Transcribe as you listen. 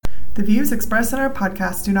The views expressed in our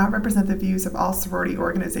podcast do not represent the views of all sorority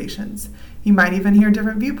organizations. You might even hear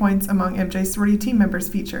different viewpoints among MJ sorority team members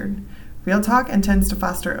featured. Real Talk intends to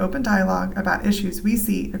foster open dialogue about issues we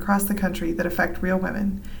see across the country that affect real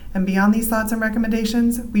women. And beyond these thoughts and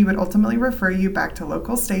recommendations, we would ultimately refer you back to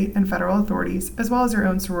local, state, and federal authorities, as well as your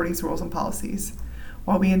own sorority's rules and policies.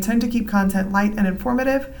 While we intend to keep content light and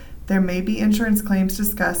informative, there may be insurance claims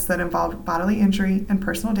discussed that involve bodily injury and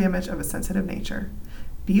personal damage of a sensitive nature.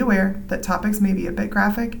 Be aware that topics may be a bit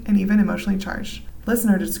graphic and even emotionally charged.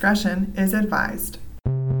 Listener discretion is advised.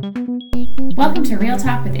 Welcome to Real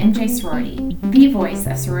Talk with MJ Sorority, the voice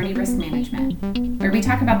of sorority risk management, where we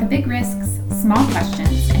talk about the big risks, small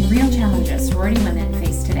questions, and real challenges sorority women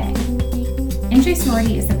face today. MJ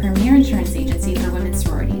Sorority is the premier insurance agency for women's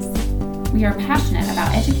sororities. We are passionate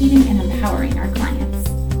about educating and empowering our clients.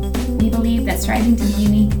 We believe that striving to be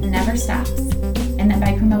unique never stops, and that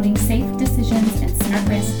by promoting safe decisions and smart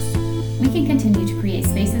risks, we can continue to create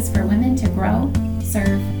spaces for women to grow,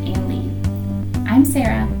 serve, and lead. I'm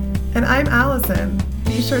Sarah. And I'm Allison.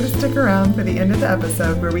 Be sure to stick around for the end of the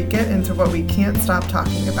episode where we get into what we can't stop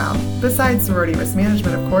talking about, besides sorority risk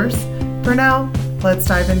management, of course. For now, let's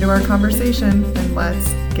dive into our conversation and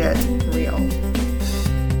let's get real.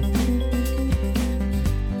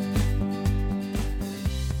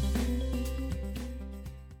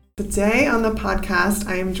 Today on the podcast,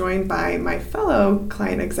 I am joined by my fellow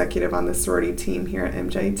client executive on the sorority team here at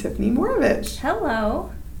MJ, Tiffany Moravich.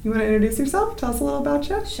 Hello. You want to introduce yourself? Tell us a little about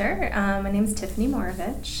you. Sure. My name is Tiffany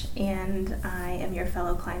Moravich, and I am your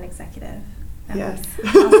fellow client executive. Yes.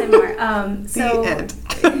 I'll say more. The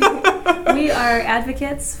end. We are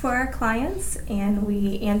advocates for our clients, and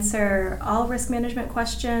we answer all risk management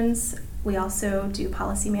questions. We also do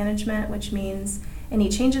policy management, which means any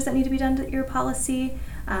changes that need to be done to your policy.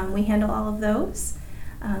 We handle all of those.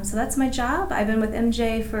 So that's my job. I've been with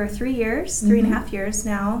MJ for 3 years, 3.5 years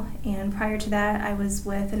now, and prior to that I was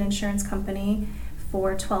with an insurance company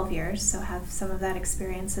for 12 years, so I have some of that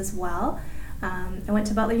experience as well. I went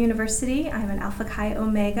to Butler University. I'm an Alpha Chi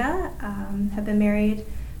Omega, have been married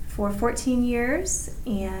for 14 years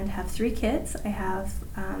and have 3 kids. I have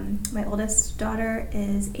my oldest daughter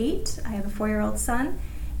is 8, I have a 4-year-old son,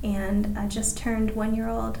 and I just turned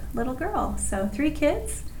 1-year-old little girl, so 3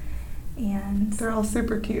 kids. And they're all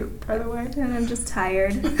super cute, by the way. And I'm just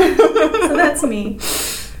tired. So that's me.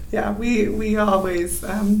 Yeah, we always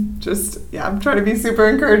I'm trying to be super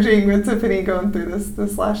encouraging with Tiffany going through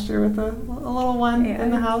this last year with a little one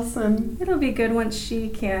in the house. And it'll be good once she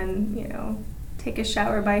can, take a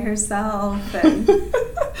shower by herself. And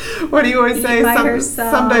what do you always say?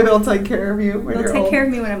 Someday they'll take care of you when you're old. They'll take care of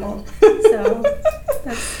me when I'm old. So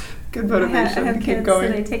that's good motivation I have to kids, keep going.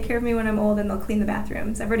 So they take care of me when I'm old, and they'll clean the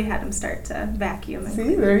bathrooms. I've already had them start to vacuum.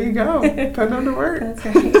 See, there you go. Put them to work. That's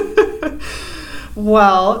right.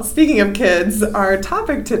 Well, speaking of kids, our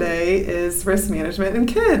topic today is risk management in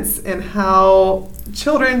kids and how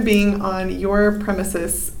children being on your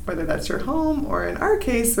premises, whether that's your home or in our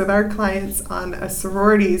case with our clients on a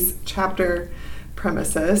sorority's chapter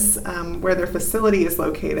premises, where their facility is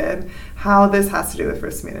located, how this has to do with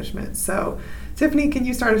risk management. So Tiffany, can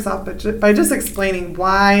you start us off by just explaining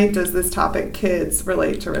why does this topic, kids,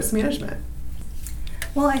 relate to risk management?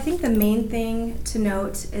 Well, I think the main thing to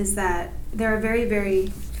note is that there are very, very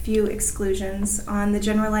few exclusions on the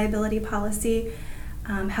general liability policy.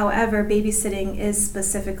 However, babysitting is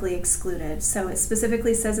specifically excluded. So it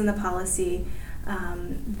specifically says in the policy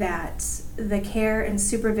that the care and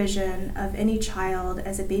supervision of any child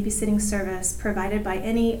as a babysitting service provided by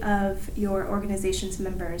any of your organization's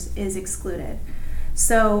members is excluded.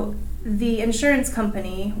 So the insurance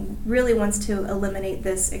company really wants to eliminate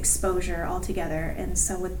this exposure altogether. And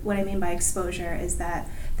so what I mean by exposure is that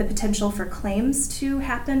the potential for claims to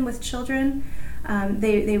happen with children,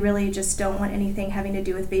 they really just don't want anything having to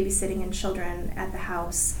do with babysitting and children at the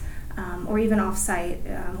house. Or even off-site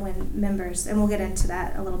when members, and we'll get into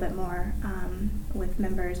that a little bit more with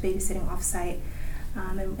members babysitting off-site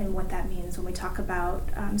and what that means when we talk about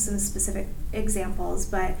some specific examples.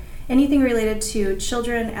 But anything related to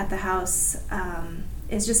children at the house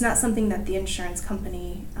is just not something that the insurance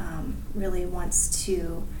company really wants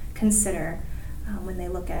to consider when they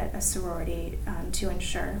look at a sorority to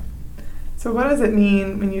insure. So what does it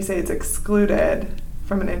mean when you say it's excluded?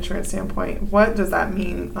 From an insurance standpoint, what does that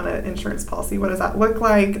mean on an insurance policy? What does that look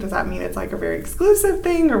like? Does that mean it's like a very exclusive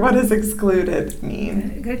thing, or what does excluded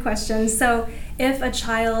mean? Good question. So if a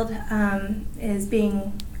child is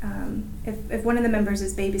being, if one of the members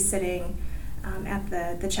is babysitting at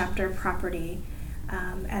the chapter property,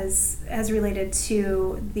 as related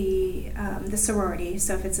to the sorority.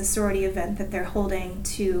 So if it's a sorority event that they're holding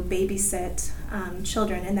to babysit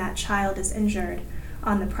children and that child is injured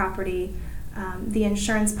on the property, the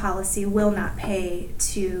insurance policy will not pay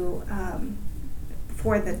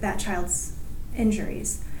for that child's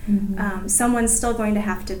injuries. Mm-hmm. Someone's still going to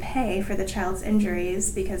have to pay for the child's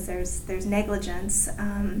injuries because there's negligence,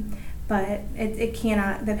 but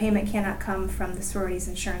the payment cannot come from the sorority's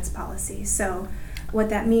insurance policy. So what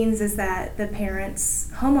that means is that the parents'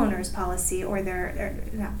 homeowners policy, or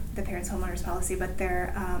not the parents' homeowners policy, but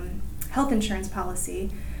their health insurance policy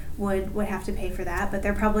would have to pay for that. But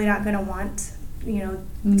they're probably not going to want,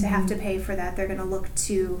 to have to pay for that. They're going to look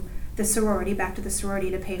to the sorority, back to the sorority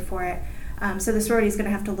to pay for it. So the sorority is going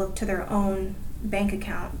to have to look to their own bank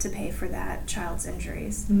account to pay for that child's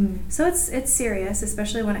injuries. So it's serious,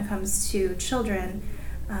 especially when it comes to children.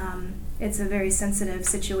 It's a very sensitive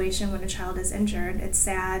situation when a child is injured. It's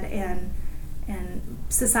sad, and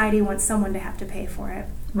society wants someone to have to pay for it.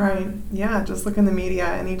 Right. Yeah, just look in the media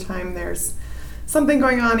anytime there's something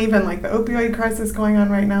going on, even like the opioid crisis going on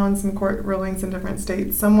right now in some court rulings in different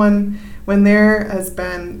states. When there has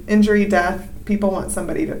been injury, death, people want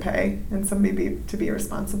somebody to pay and somebody to be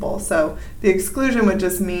responsible. So the exclusion would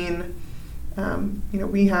just mean,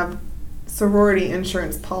 we have sorority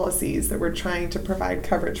insurance policies that we're trying to provide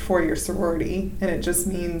coverage for your sorority, and it just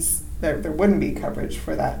means that there wouldn't be coverage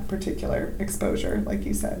for that particular exposure, like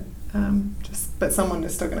you said. But someone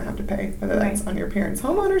is still going to have to pay, whether that's on your parents'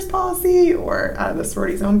 homeowners policy or out of the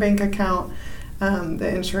sorority's own bank account.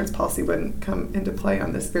 The insurance policy wouldn't come into play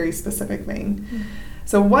on this very specific thing.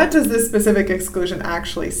 So what does this specific exclusion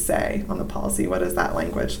actually say on the policy? What does that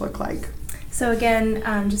language look like? So again,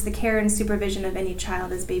 just the care and supervision of any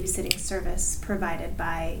child is babysitting service provided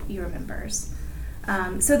by your members.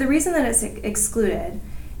 So the reason that it's excluded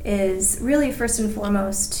is really first and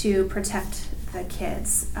foremost to protect the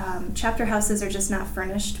kids. Chapter houses are just not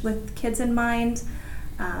furnished with kids in mind,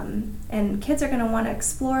 and kids are going to want to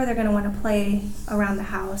explore, they're going to want to play around the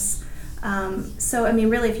house. So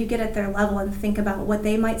really if you get at their level and think about what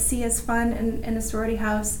they might see as fun in a sorority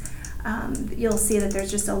house, you'll see that there's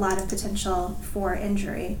just a lot of potential for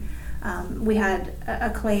injury. We had a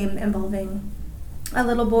claim involving a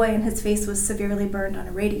little boy, and his face was severely burned on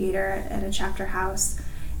a radiator at a chapter house.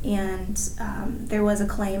 And there was a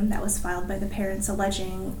claim that was filed by the parents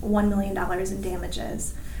alleging $1 million in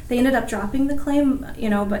damages. They ended up dropping the claim,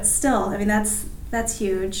 but still, that's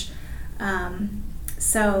huge.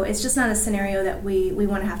 So it's just not a scenario that we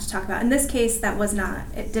want to have to talk about. In this case,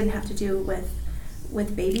 it didn't have to do with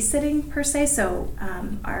babysitting per se. So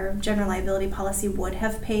our general liability policy would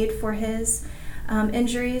have paid for his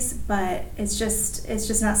injuries, but it's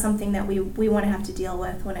just not something that we want to have to deal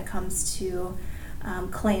with when it comes to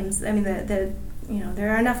claims. There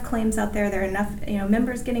are enough claims out there. There are enough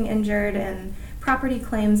members getting injured and property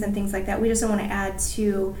claims and things like that. We just don't want to add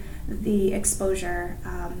to the exposure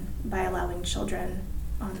by allowing children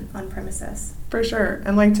on premises. For sure.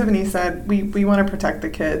 And like Tiffany said, we want to protect the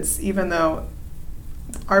kids, even though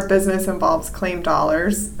our business involves claim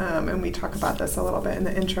dollars, and we talk about this a little bit in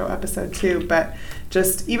the intro episode too, but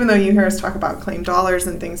just even though you hear us talk about claim dollars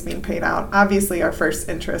and things being paid out, obviously our first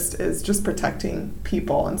interest is just protecting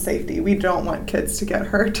people and safety. We don't want kids to get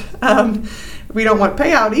hurt. We don't want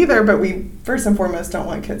payout either, but we first and foremost don't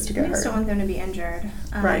want kids to get hurt. We just don't want them to be injured.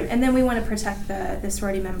 Right. And then we want to protect the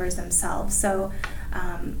sorority members themselves. So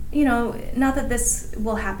not that this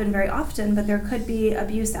will happen very often, but there could be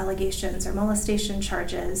abuse allegations or molestation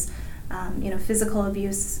charges. Physical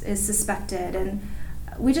abuse is suspected, and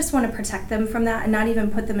we just want to protect them from that and not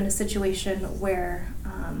even put them in a situation where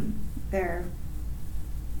they're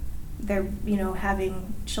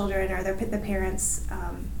having children or the parents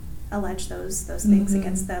allege those things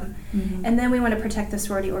against them. And then we want to protect the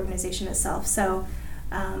sorority organization itself. So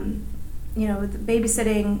the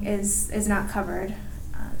babysitting is not covered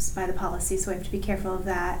by the policy, so we have to be careful of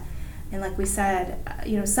that. And like we said,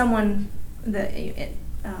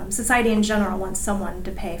 society in general wants someone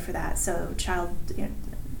to pay for that. So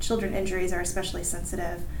children injuries are especially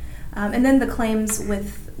sensitive. And then the claims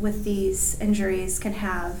with these injuries can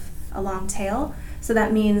have a long tail. So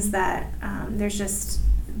that means that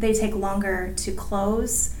they take longer to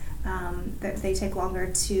close. They take longer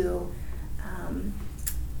to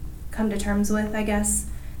come to terms with, I guess.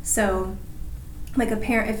 So like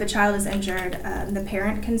if a child is injured, the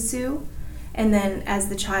parent can sue, and then as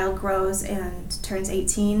the child grows and turns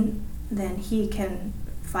 18, then he can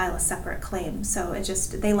file a separate claim. So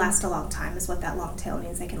they last a long time is what that long tail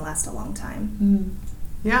means. They can last a long time.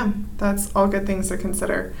 Yeah, that's all good things to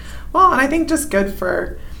consider. Well, and I think just good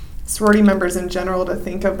for sorority members in general to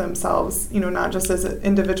think of themselves, not just as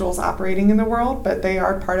individuals operating in the world, but they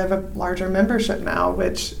are part of a larger membership now,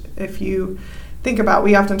 which if you think about,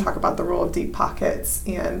 we often talk about the rule of deep pockets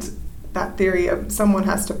and that theory of someone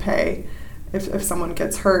has to pay if someone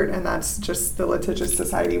gets hurt, and that's just the litigious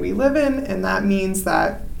society we live in, and that means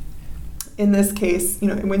that in this case,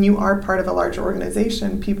 when you are part of a larger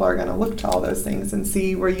organization, people are going to look to all those things and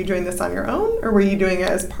see, were you doing this on your own or were you doing it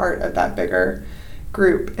as part of that bigger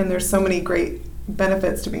group? And there's so many great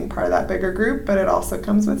benefits to being part of that bigger group, but it also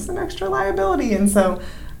comes with some extra liability, and so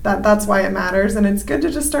that's why it matters. And it's good to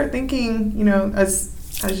just start thinking,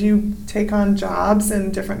 as you take on jobs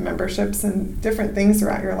and different memberships and different things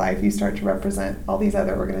throughout your life, you start to represent all these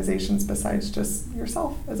other organizations besides just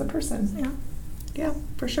yourself as a person. Yeah,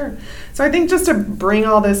 for sure. So I think just to bring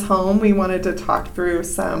all this home, we wanted to talk through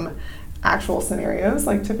some actual scenarios,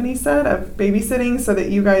 like Tiffany said, of babysitting, so that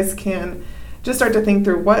you guys can just start to think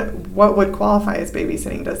through what would qualify as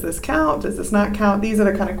babysitting. Does this count? Does this not count? These are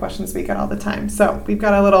the kind of questions we get all the time. So we've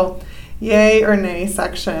got a little yay or nay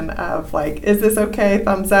section of like, is this okay?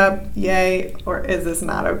 Thumbs up, yay, or is this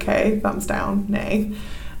not okay? Thumbs down, nay.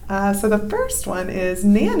 So the first one is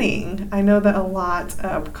nannying. I know that a lot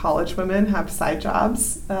of college women have side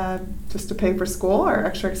jobs just to pay for school or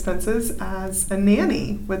extra expenses as a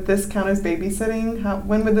nanny. Would this count as babysitting?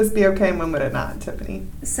 When would this be okay and when would it not, Tiffany?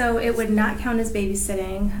 So it would not count as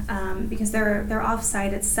babysitting because they're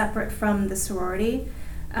off-site. It's separate from the sorority.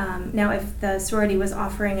 Now, if the sorority was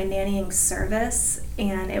offering a nannying service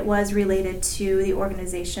and it was related to the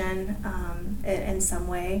organization in some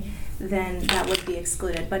way, then that would be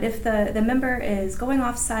excluded. But if the member is going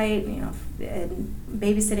off-site, and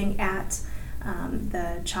babysitting at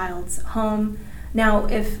the child's home, now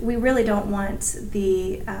if we really don't want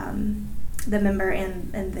the member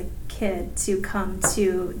and the kid to come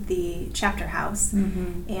to the chapter house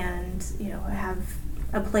and have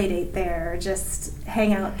a play date there, or just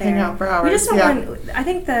hang out there. Hang out for hours. We just don't want, I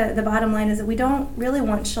think the bottom line is that we don't really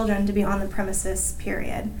want children to be on the premises,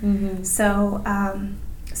 period. So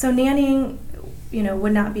nannying,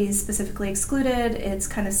 would not be specifically excluded. It's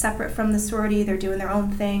kind of separate from the sorority. They're doing their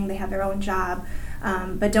own thing. They have their own job.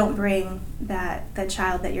 But don't bring the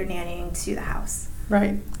child that you're nannying to the house.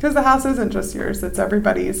 Right, because the house isn't just yours, it's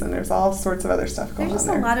everybody's, and there's all sorts of other stuff going on there. There's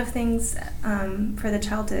just a lot of things for the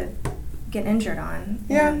child to get injured on.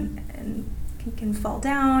 And he can fall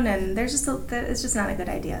down, and it's just not a good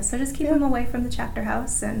idea. So just keep him away from the chapter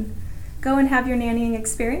house and go and have your nannying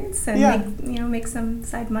experience and make some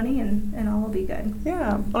side money, and all will be good.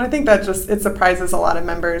 Yeah, well, I think that it surprises a lot of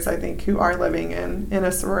members, I think, who are living in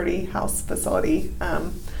a sorority house facility.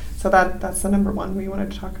 So that's the number one we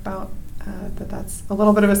wanted to talk about. That's a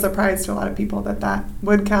little bit of a surprise to a lot of people that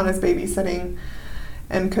would count as babysitting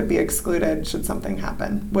and could be excluded should something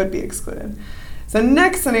happen, would be excluded. So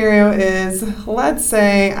next scenario is, let's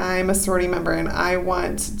say I'm a sorority member and I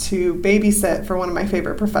want to babysit for one of my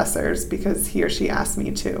favorite professors because he or she asked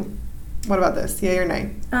me to. What about this, yay or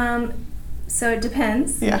nay? So it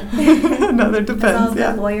depends. Yeah, another depends. As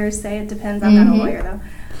all the lawyers say, it depends. I'm not a lawyer though,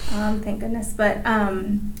 thank goodness. But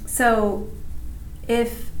so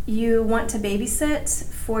if you want to babysit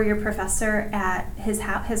for your professor at his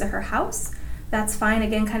or her house, that's fine.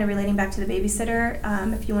 Again, kind of relating back to the babysitter.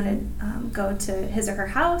 If you want to go to his or her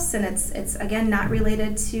house and it's again not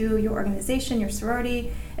related to your organization, your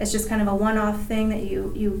sorority, it's just kind of a one-off thing that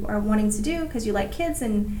you are wanting to do because you like kids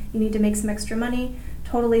and you need to make some extra money,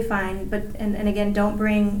 totally fine. But and again, don't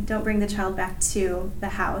bring the child back to the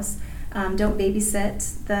house. Don't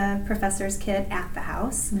babysit the professor's kid at the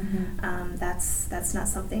house. That's not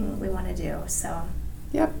something we want to do. So.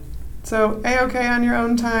 Yep. So A-okay on your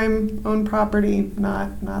own time, own property,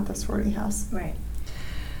 not the sorority house. Right.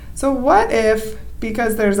 So what if,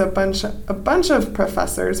 because there's a bunch of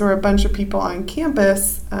professors or a bunch of people on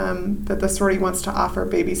campus that the sorority wants to offer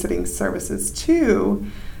babysitting services to,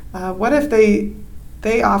 what if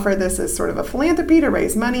they offer this as sort of a philanthropy to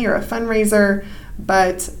raise money or a fundraiser,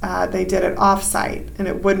 but they did it off-site and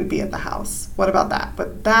it wouldn't be at the house? What about that?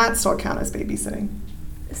 Would that still count as babysitting?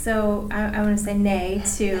 So I want to say nay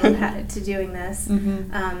to doing this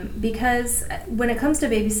because when it comes to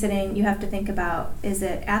babysitting, you have to think about, is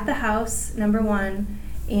it at the house, number one,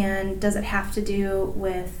 and does it have to do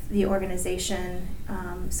with the organization?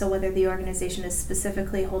 So whether the organization is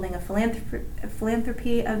specifically holding a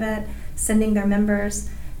philanthropy event, sending their members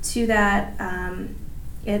to that,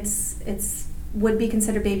 it's would be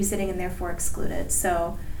considered babysitting and therefore excluded.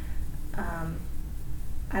 So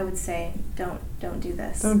I would say don't do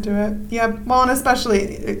this. Don't do it. Yeah. Well, and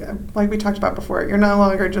especially like we talked about before, you're no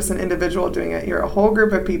longer just an individual doing it. You're a whole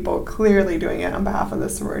group of people clearly doing it on behalf of the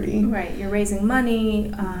sorority. Right. You're raising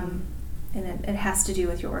money, and it has to do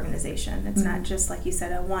with your organization. It's not just, like you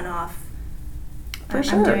said, a one-off. For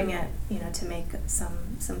sure. I'm doing it, to make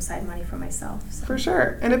some side money for myself. So. For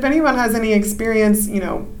sure. And if anyone has any experience,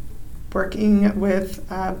 working with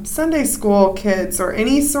Sunday school kids or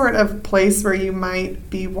any sort of place where you might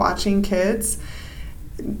be watching kids,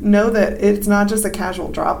 know that it's not just a casual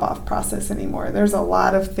drop-off process anymore. There's a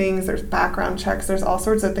lot of things. There's background checks. There's all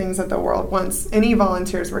sorts of things that the world wants any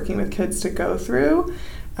volunteers working with kids to go through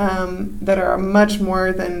that are much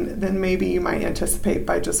more than maybe you might anticipate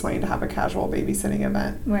by just wanting to have a casual babysitting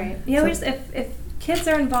event. Right. Yeah, so, if kids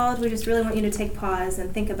are involved, we just really want you to take pause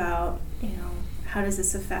and think about, how does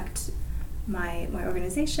this affect my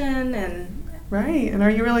organization and right. And are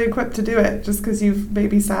you really equipped to do it? Just because you've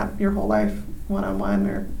babysat your whole life one-on-one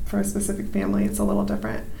or for a specific family, it's a little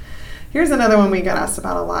different. Here's another one we get asked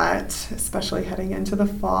about a lot, especially heading into the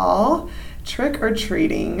fall: trick or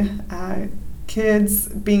treating. Kids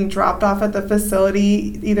being dropped off at the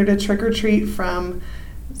facility either to trick or treat from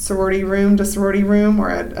sorority room to sorority room or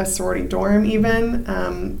a sorority dorm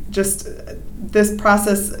even. Just this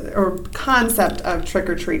process or concept of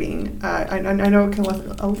trick-or-treating. I know it can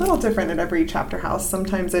look a little different at every chapter house.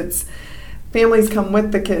 Sometimes it's families come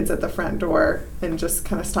with the kids at the front door and just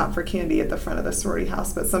kind of stop for candy at the front of the sorority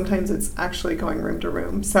house, but sometimes it's actually going room to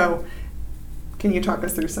room. So can you talk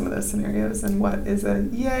us through some of those scenarios and what is a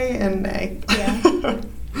yay and nay?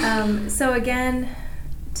 Yeah. So again,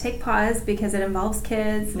 take pause because it involves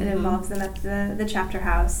kids. It involves them at the chapter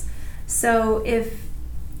house. So if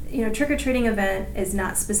trick-or-treating event is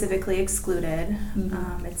not specifically excluded.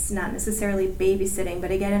 It's not necessarily babysitting,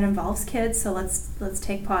 but again, it involves kids, so let's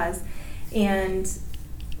take pause. And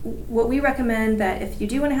what we recommend that if you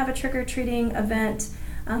do want to have a trick-or-treating event,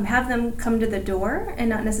 have them come to the door and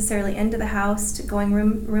not necessarily into the house, going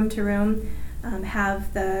room to room.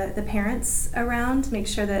 Have the parents around. Make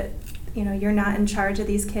sure that you're not in charge of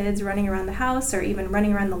these kids running around the house or even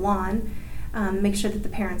running around the lawn. Make sure that the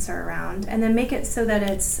parents are around, and then make it so that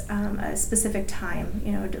it's a specific time.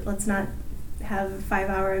 Let's not have a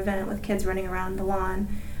 5-hour event with kids running around the lawn,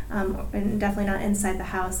 and definitely not inside the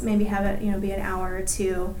house. Maybe have it, be an hour or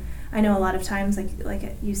two. I know a lot of times,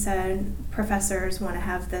 like you said, professors want to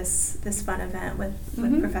have this fun event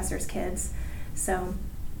with professors' kids. So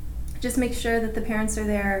just make sure that the parents are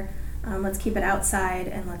there. Let's keep it outside,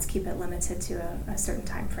 and let's keep it limited to a certain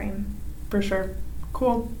time frame. For sure.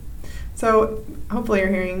 Cool. So hopefully you're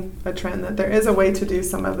hearing a trend that there is a way to do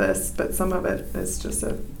some of this, but some of it is just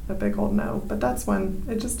a big old no. But that's when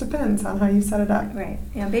it just depends on how you set it up. Right.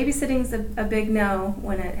 Yeah, babysitting's a big no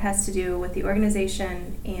when it has to do with the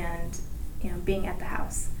organization and being at the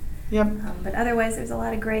house. Yep. But otherwise, there's a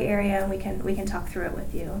lot of gray area, and we can talk through it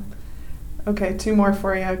with you. Okay, 2 more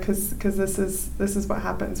for you, because this is what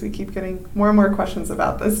happens. We keep getting more and more questions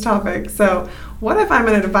about this topic. So what if I'm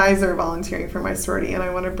an advisor volunteering for my sorority and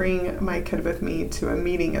I want to bring my kid with me to a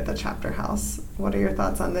meeting at the chapter house? What are your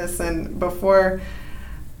thoughts on this? And before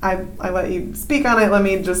I let you speak on it, let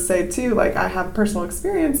me just say too, I have personal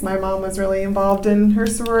experience. My mom was really involved in her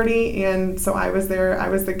sorority, and so I was there. I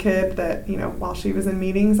was the kid that, while she was in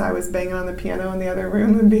meetings, I was banging on the piano in the other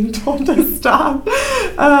room and being told to stop.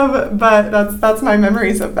 But that's my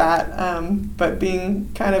memories of that. But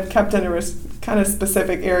being kind of kept in a kind of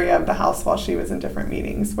specific area of the house while she was in different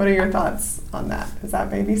meetings. What are your thoughts on that? Is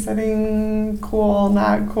that babysitting? Cool,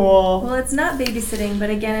 not cool? Well, it's not babysitting,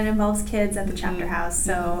 but again, it involves kids at the chapter house,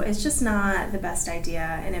 so it's just not the best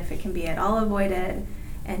idea. And if it can be at all avoided,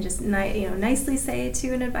 and just nicely say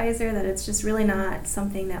to an advisor that it's just really not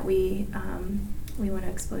something that we want to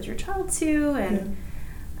expose your child to, and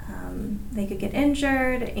they could get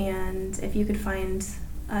injured. And if you could find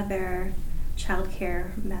other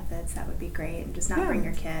childcare methods, that would be great, and just not bring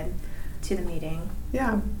your kid to the meeting.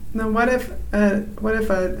 Yeah. Now, what if an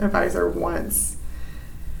advisor wants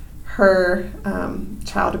her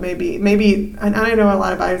child to maybe, and I know a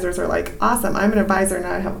lot of advisors are like, awesome, I'm an advisor and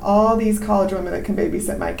I have all these college women that can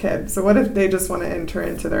babysit my kid. So what if they just want to enter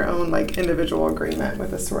into their own individual agreement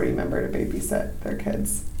with a sorority member to babysit their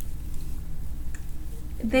kids?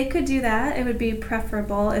 They could do that. It would be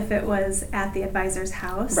preferable if it was at the advisor's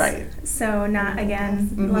house. Right. So not,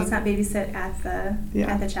 again, let's not babysit at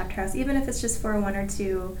the chapter house, even if it's just for a 1 or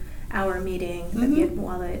 2 hour meeting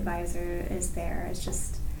while the advisor is there. It's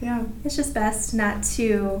just best not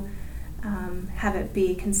to have it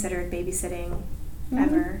be considered babysitting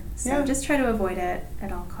ever. So Yeah. just try to avoid it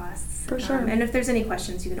at all costs. For sure. And if there's any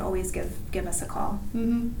questions, you can always give us a call.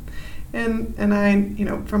 Mm-hmm. And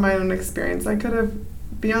I, from my own experience, I could have,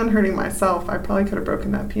 beyond hurting myself, I probably could have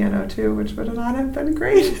broken that piano too, which would not have been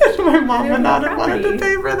great. My mom would not have wanted to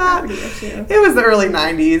pay for that. It was the early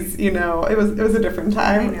 90s, it was a different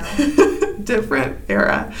time. I know. Different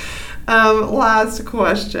era. Last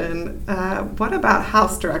question. What about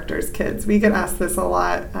house directors' kids? We get asked this a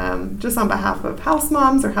lot, just on behalf of house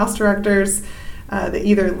moms or house directors that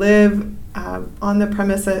either live on the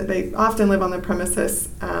premises, they often live on the premises,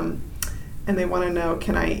 and they want to know,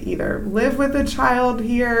 can I either live with a child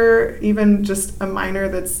here, even just a minor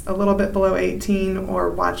that's a little bit below 18, or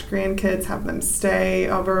watch grandkids, have them stay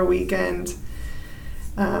over a weekend?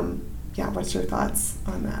 What's your thoughts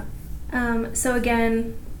on that? So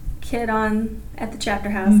again, kid on at the chapter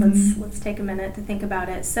house. Mm-hmm. Let's take a minute to think about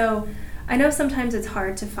it. So I know sometimes it's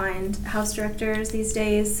hard to find house directors these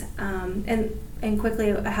days, and quickly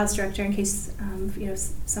a house director, in case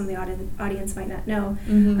some of the audience might not know,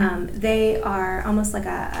 Mm-hmm. they are almost like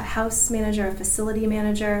a house manager, a facility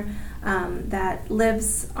manager that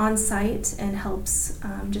lives on site and helps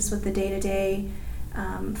just with the day-to-day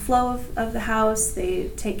flow of the house. They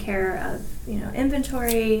take care of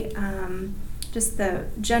inventory, just the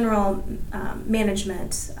general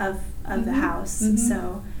management of the house. Mm-hmm.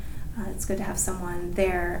 So it's good to have someone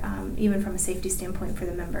there, even from a safety standpoint for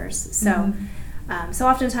the members. So. Mm-hmm. So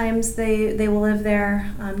oftentimes they will live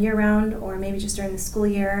there year-round, or maybe just during the school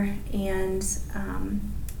year, and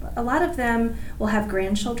a lot of them will have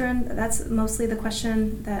grandchildren. That's mostly the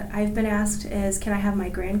question that I've been asked is, can I have my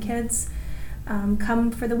grandkids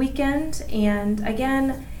come for the weekend? And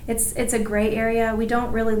again, it's a gray area. We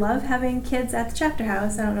don't really love having kids at the chapter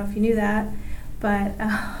house. I don't know if you knew that, but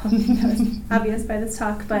that was obvious by this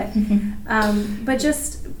talk. But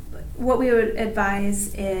just what we would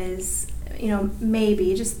advise is,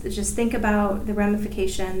 maybe just think about the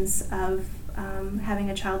ramifications of having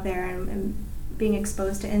a child there and being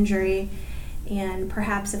exposed to injury, and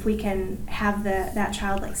perhaps if we can have that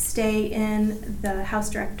child stay in the house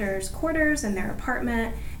director's quarters in their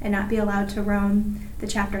apartment and not be allowed to roam the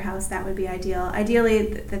chapter house, that would be ideal. Ideally,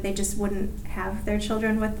 that they just wouldn't have their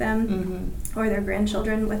children with them, Mm-hmm. or their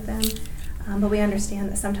grandchildren with them. But we understand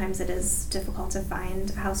that sometimes it is difficult to find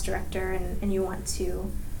a house director, and you want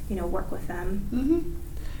to work with them. Mm-hmm.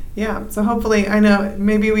 Yeah, so hopefully, I know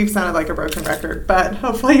maybe we've sounded like a broken record, but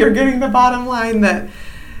hopefully you're getting the bottom line that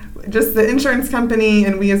just the insurance company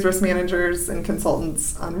and we as risk managers and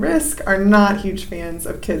consultants on risk are not huge fans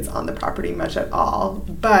of kids on the property much at all.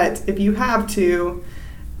 But if you have to,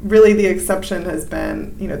 really the exception has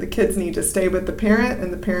been, the kids need to stay with the parent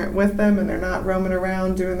and the parent with them, and they're not roaming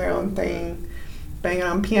around doing their own thing, banging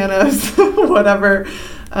on pianos, whatever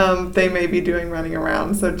they may be doing running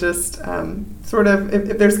around. So just sort of,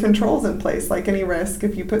 if there's controls in place, like any risk,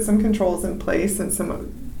 if you put some controls in place and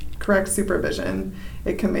some correct supervision,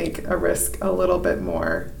 it can make a risk a little bit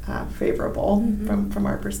more favorable from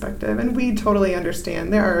our perspective. And we totally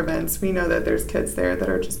understand there are events. We know that there's kids there that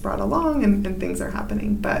are just brought along and things are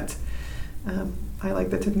happening. But I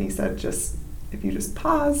like that Tiffany said, just if you just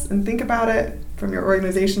pause and think about it from your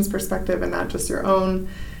organization's perspective and not just your own,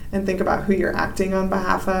 and think about who you're acting on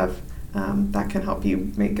behalf of, that can help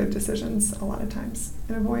you make good decisions a lot of times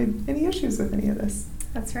and avoid any issues with any of this.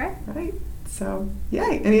 That's right. Right. So,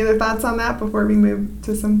 yay. Any other thoughts on that before we move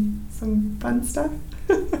to some fun stuff?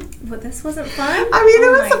 But this wasn't fun? I mean,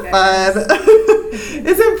 it was fun.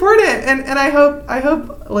 It's important. And I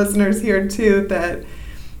hope listeners hear too that,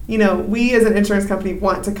 we as an insurance company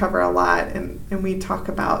want to cover a lot, and we talk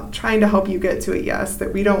about trying to help you get to a yes,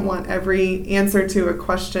 that we don't want every answer to a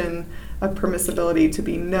question of permissibility to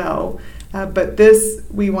be no. But this,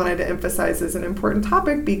 we wanted to emphasize, is an important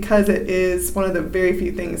topic because it is one of the very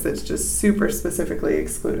few things that's just super specifically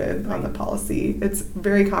excluded on the policy. It's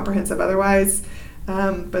very comprehensive otherwise,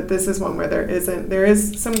 but this is one where there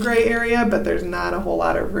is some gray area, but there's not a whole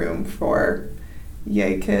lot of room for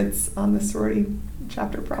yay kids on the sorority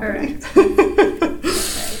chapter property.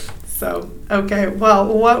 So, okay,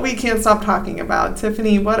 well, what we can't stop talking about.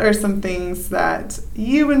 Tiffany, what are some things that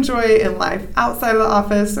you enjoy in life outside of the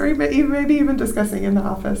office, or maybe even discussing in the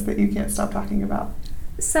office, that you can't stop talking about?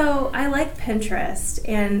 So I like Pinterest,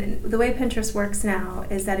 and the way Pinterest works now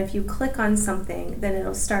is that if you click on something, then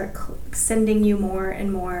it'll start sending you more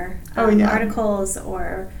and more articles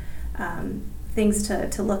or things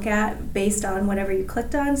to look at based on whatever you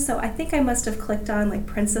clicked on. So I think I must have clicked on like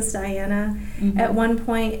Princess Diana at one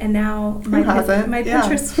point, and now my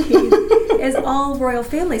Pinterest feed is all royal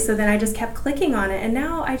family. So then I just kept clicking on it, and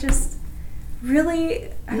now I just really,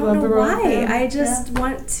 I You don't love the know royal why. family? I just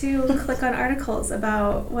want to click on articles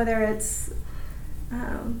about whether it's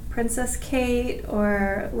Princess Kate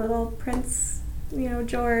or little Prince,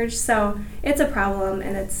 George. So it's a problem,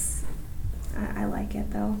 and I like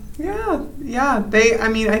it though. Yeah.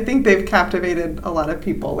 I think they've captivated a lot of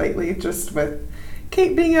people lately, just with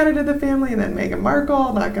Kate being added to the family, and then Meghan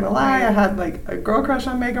Markle. Not gonna lie, I had a girl crush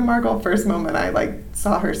on Meghan Markle. First moment I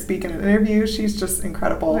saw her speak in an interview, she's just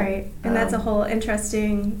incredible. Right, and that's a whole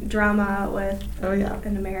interesting drama with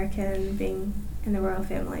an American being in the royal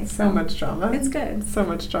family. So much drama. It's good. So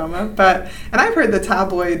much drama. And I've heard the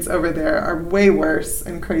tabloids over there are way worse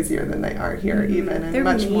and crazier than they are here, even, and they're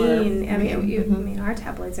much mean. more. I mean, our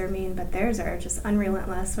tabloids are mean, but theirs are just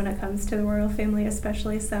unrelentless when it comes to the royal family,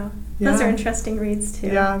 especially. So those are interesting reads too.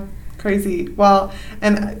 Yeah. Crazy. Well,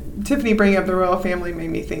 and Tiffany bringing up the royal family made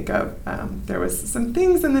me think of there was some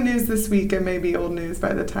things in the news this week, and maybe old news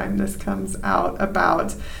by the time this comes out,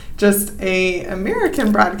 about just a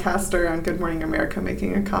American broadcaster on Good Morning America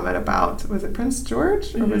making a comment about, was it Prince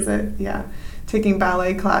George? Or was it, taking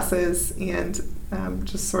ballet classes, and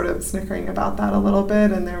just sort of snickering about that a little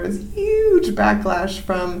bit. And there was huge backlash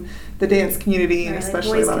from the dance community, and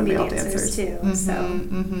especially a lot of male dancers too.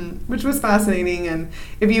 Which was fascinating. And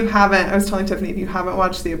if you haven't, I was telling Tiffany, if you haven't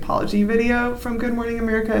watched the apology video from Good Morning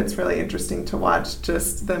America, it's really interesting to watch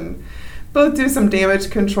just them both do some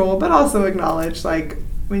damage control, but also acknowledge,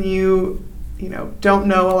 when you don't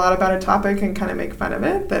know a lot about a topic and kind of make fun of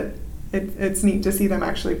it, that it's neat to see them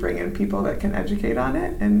actually bring in people that can educate on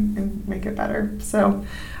it and make it better. So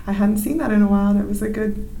I hadn't seen that in a while, and it was a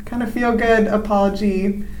good kind of feel-good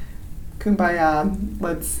apology, kumbaya,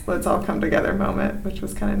 let's all come together moment, which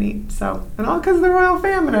was kind of neat. So, and all because of the royal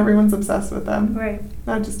fam, and everyone's obsessed with them. Right.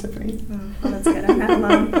 Not just Tiffany. Well, that's good. I'm not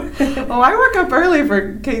alone. Well, I woke up early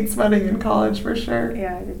for Kate's wedding in college, for sure.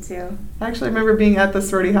 Yeah, I did too. I actually remember being at the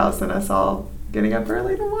sorority house and us all getting up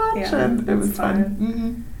early to watch, and it was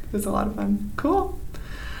fun. It was a lot of fun. Cool.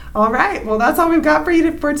 All right. Well, that's all we've got for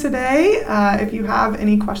you for today. If you have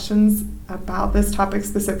any questions about this topic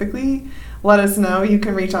specifically, let us know. You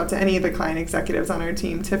can reach out to any of the client executives on our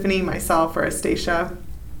team, Tiffany, myself, or Astacia,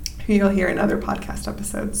 who you'll hear in other podcast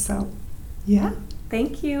episodes. So, yeah.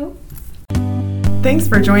 Thank you. Thanks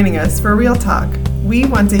for joining us for Real Talk. We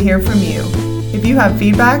want to hear from you. If you have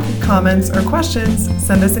feedback, comments, or questions,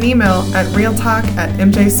 send us an email at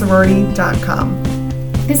realtalk@mjsorority.com.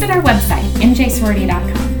 Visit our website,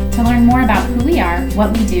 mjsorority.com, to learn more about who we are,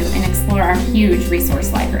 what we do, and explore our huge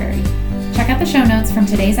resource library. Check out the show notes from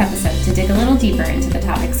today's episode to dig a little deeper into the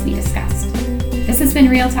topics we discussed. This has been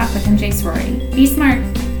Real Talk with MJ Sorority. Be smart.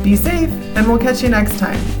 Be safe, and we'll catch you next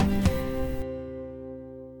time.